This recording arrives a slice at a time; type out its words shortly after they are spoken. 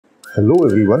Hello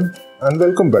everyone and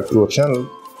welcome back to our channel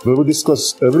where we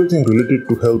discuss everything related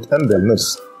to health and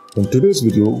wellness. In today's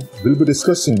video, we'll be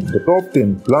discussing the top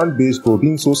 10 plant-based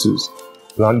protein sources.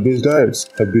 Plant-based diets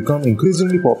have become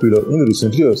increasingly popular in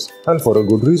recent years and for a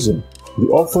good reason. They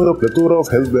offer a plethora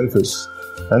of health benefits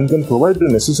and can provide the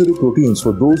necessary proteins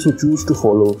for those who choose to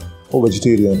follow a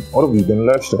vegetarian or a vegan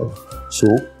lifestyle. So,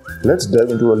 let's dive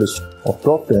into a list of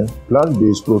top 10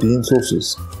 plant-based protein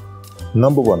sources.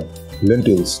 Number 1.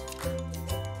 Lentils.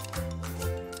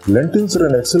 Lentils are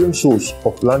an excellent source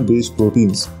of plant-based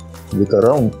proteins, with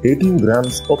around 18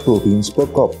 grams of proteins per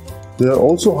cup. They are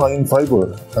also high in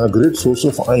fiber and a great source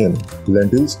of iron.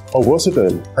 Lentils are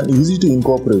versatile and easy to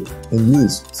incorporate in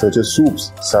meals such as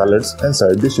soups, salads, and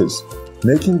side dishes,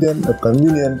 making them a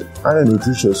convenient and a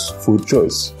nutritious food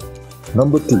choice.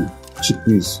 Number 2.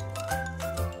 Chickpeas.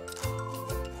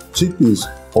 Chickpeas,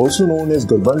 also known as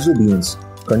garbanzo beans,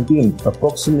 contain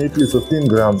approximately 15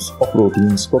 grams of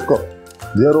proteins per cup.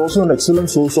 They are also an excellent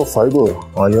source of fiber,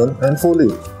 iron, and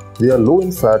folate. They are low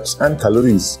in fats and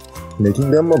calories,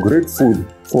 making them a great food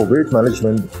for weight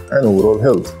management and overall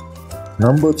health.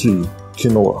 Number 3.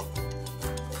 Quinoa.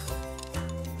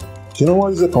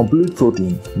 Quinoa is a complete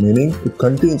protein, meaning it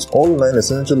contains all 9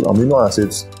 essential amino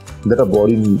acids that our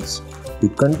body needs.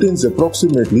 It contains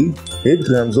approximately 8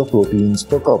 grams of proteins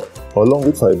per cup, along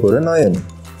with fiber and iron.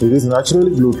 It is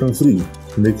naturally gluten-free,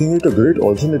 making it a great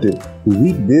alternative to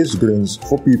wheat-based grains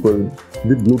for people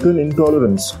with gluten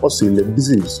intolerance or celiac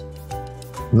disease.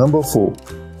 Number 4.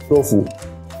 Tofu.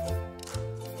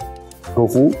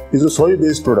 Tofu is a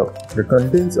soy-based product that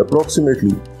contains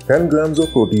approximately 10 grams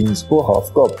of proteins per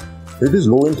half cup. It is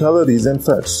low in calories and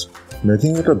fats,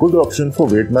 making it a good option for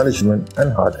weight management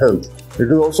and heart health. It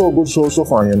is also a good source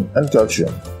of iron and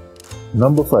calcium.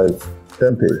 Number 5.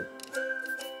 Tempeh.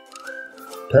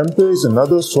 Tempeh is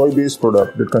another soy-based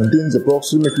product that contains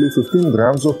approximately 15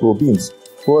 grams of proteins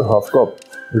per half cup.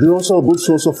 It is also a good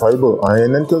source of fiber,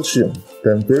 iron, and calcium.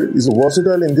 Tempeh is a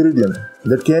versatile ingredient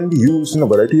that can be used in a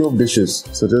variety of dishes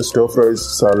such as stir-fries,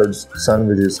 salads,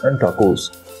 sandwiches, and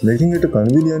tacos, making it a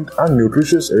convenient and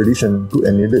nutritious addition to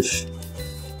any dish.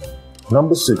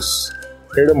 Number 6.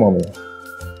 Edamame.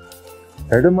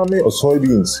 Edamame or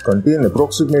soybeans contain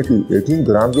approximately 18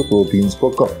 grams of proteins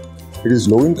per cup. It is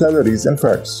low in calories and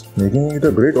fats, making it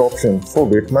a great option for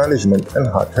weight management and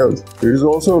heart health. It is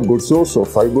also a good source of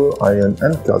fiber, iron,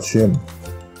 and calcium.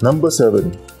 Number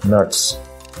 7. Nuts.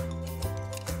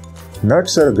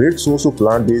 Nuts are a great source of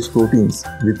plant-based proteins,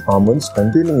 with almonds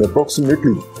containing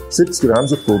approximately 6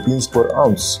 grams of proteins per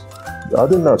ounce. The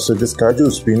other nuts such as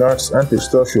cashews, peanuts, and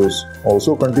pistachios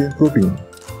also contain protein.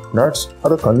 Nuts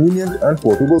are a convenient and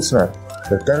portable snack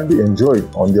that can be enjoyed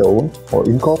on their own or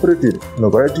incorporated in a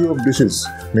variety of dishes,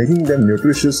 making them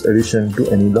nutritious addition to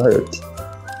any diet.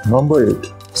 Number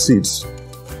 8. Seeds.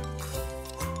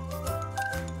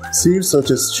 Seeds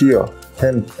such as chia,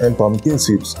 hemp, and pumpkin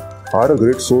seeds are a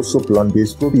great source of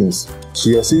plant-based proteins.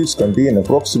 Chia seeds contain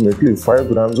approximately 5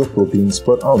 grams of proteins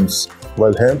per ounce,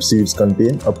 while hemp seeds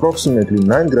contain approximately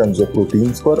 9 grams of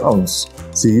proteins per ounce.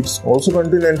 Seeds also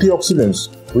contain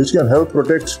antioxidants, which can help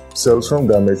protect cells from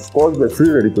damage caused by free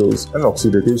radicals and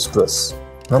oxidative stress.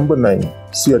 Number 9.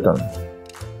 Seitan.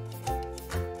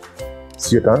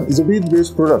 Seitan is a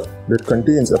wheat-based product that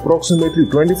contains approximately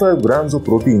 25 grams of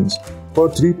proteins per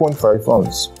 3.5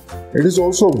 ounce. It is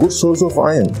also a good source of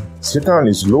iron. Seitan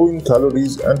is low in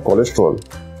calories and cholesterol,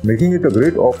 making it a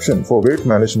great option for weight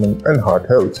management and heart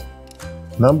health.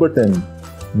 Number 10.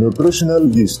 Nutritional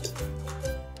yeast.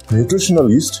 Nutritional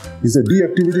yeast is a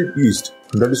deactivated yeast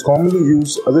that is commonly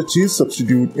used as a cheese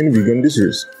substitute in vegan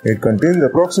dishes. It contains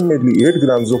approximately 8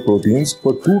 grams of proteins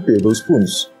per 2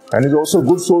 tablespoons and is also a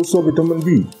good source of vitamin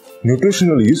B.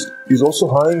 Nutritional yeast is also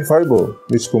high in fiber,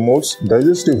 which promotes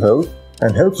digestive health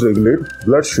and helps regulate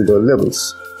blood sugar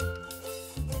levels.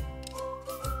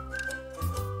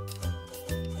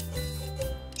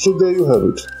 So there you have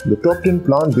it, the top 10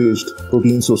 plant-based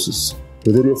protein sources.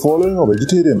 Whether you're following a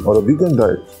vegetarian or a vegan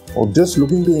diet, or just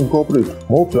looking to incorporate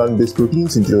more plant-based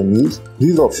proteins into your meals,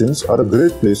 these options are a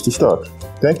great place to start.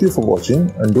 Thank you for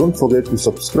watching and don't forget to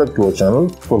subscribe to our channel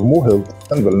for more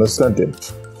health and wellness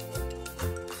content.